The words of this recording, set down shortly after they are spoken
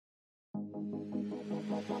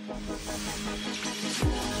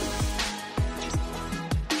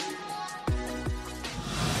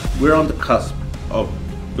We're on the cusp of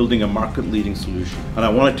building a market-leading solution, and I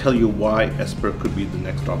want to tell you why Esper could be the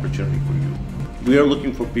next opportunity for you. We are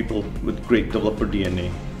looking for people with great developer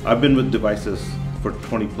DNA. I've been with devices for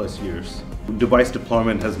 20 plus years. Device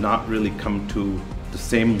deployment has not really come to the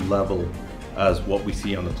same level as what we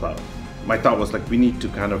see on the cloud. My thought was like, we need to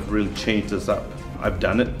kind of really change this up. I've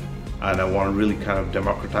done it, and I want to really kind of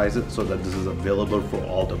democratize it so that this is available for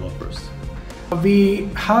all developers. We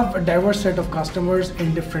have a diverse set of customers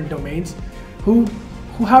in different domains who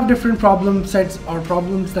have different problem sets or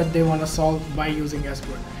problems that they want to solve by using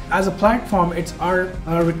Esper. As a platform, it's our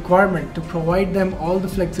requirement to provide them all the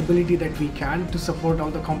flexibility that we can to support all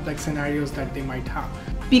the complex scenarios that they might have.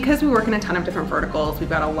 Because we work in a ton of different verticals, we've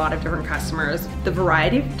got a lot of different customers. The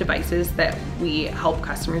variety of devices that we help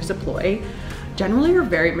customers deploy generally are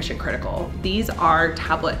very mission critical. These are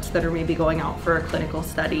tablets that are maybe going out for a clinical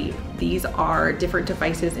study. These are different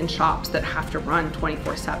devices in shops that have to run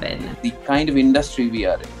 24/7. The kind of industry we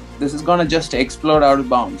are in, this is gonna just explode out of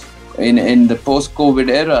bounds. In the post-COVID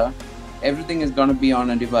era, everything is gonna be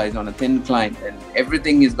on a device, on a thin client, and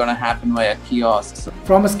everything is gonna happen via kiosks.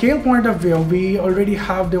 From a scale point of view, we already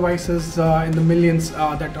have devices in the millions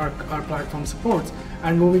that our platform supports.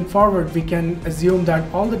 And moving forward, we can assume that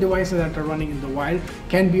all the devices that are running in the wild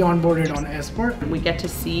can be onboarded on Esper. We get to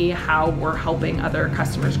see how we're helping other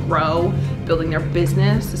customers grow, building their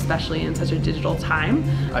business, especially in such a digital time.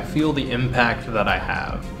 I feel the impact that I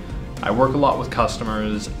have. I work a lot with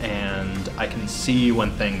customers and I can see when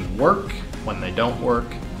things work, when they don't work.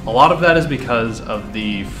 A lot of that is because of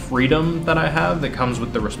the freedom that I have that comes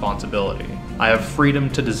with the responsibility. I have freedom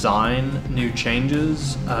to design new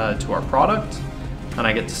changes to our product, and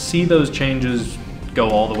I get to see those changes go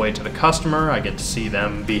all the way to the customer. I get to see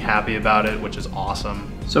them be happy about it, which is awesome.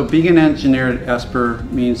 So being an engineer at Esper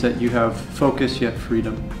means that you have focus yet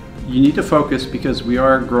freedom. You need to focus because we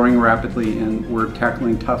are growing rapidly and we're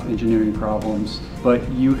tackling tough engineering problems, but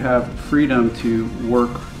you have freedom to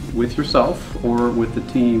work with yourself or with the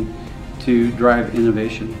team to drive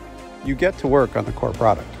innovation. You get to work on the core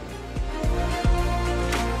product.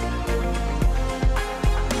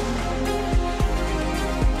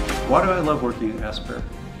 Why do I love working at Esper?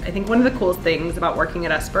 I think one of the coolest things about working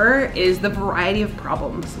at Esper is the variety of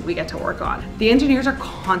problems we get to work on. The engineers are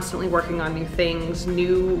constantly working on new things,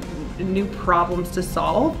 new problems to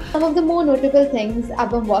solve. Some of the more notable things I've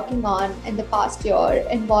been working on in the past year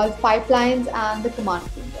involve pipelines and the command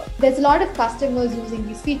framework. There's a lot of customers using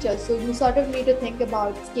these features, so you sort of need to think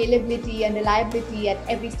about scalability and reliability at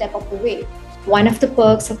every step of the way. One of the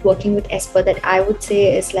perks of working with Esper that I would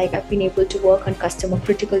say is like I've been able to work on customer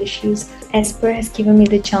critical issues. Esper has given me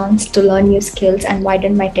the chance to learn new skills and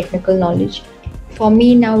widen my technical knowledge. For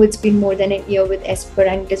me now, it's been more than a year with Esper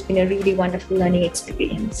and it has been a really wonderful learning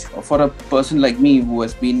experience. For a person like me who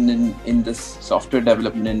has been in this software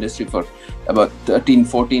development industry for about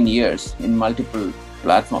 13-14 years in multiple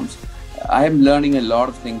platforms, I am learning a lot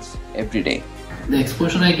of things every day. The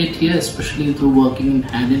exposure I get here, especially through working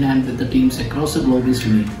hand in hand with the teams across the globe, is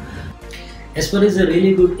unique. Esper is a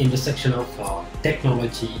really good intersection of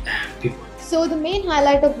technology and people. So the main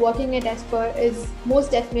highlight of working at Esper is most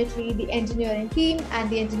definitely the engineering team and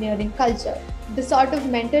the engineering culture. The sort of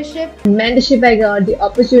mentorship I got, the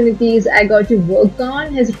opportunities I got to work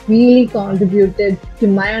on has really contributed to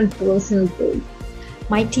my own personal growth.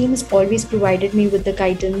 My team has always provided me with the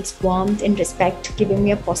guidance, warmth and respect, giving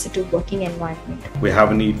me a positive working environment. We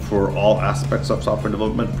have a need for all aspects of software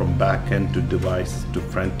development, from back-end to device to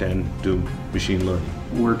front-end to machine learning.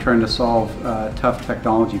 We're trying to solve tough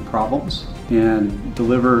technology problems and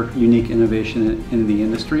deliver unique innovation in the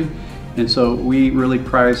industry. And so we really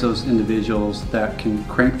prize those individuals that can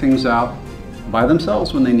crank things out by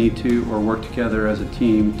themselves when they need to, or work together as a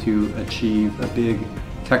team to achieve a big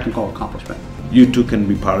technical accomplishment. You too can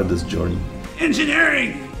be part of this journey.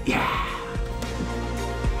 Engineering! Yeah!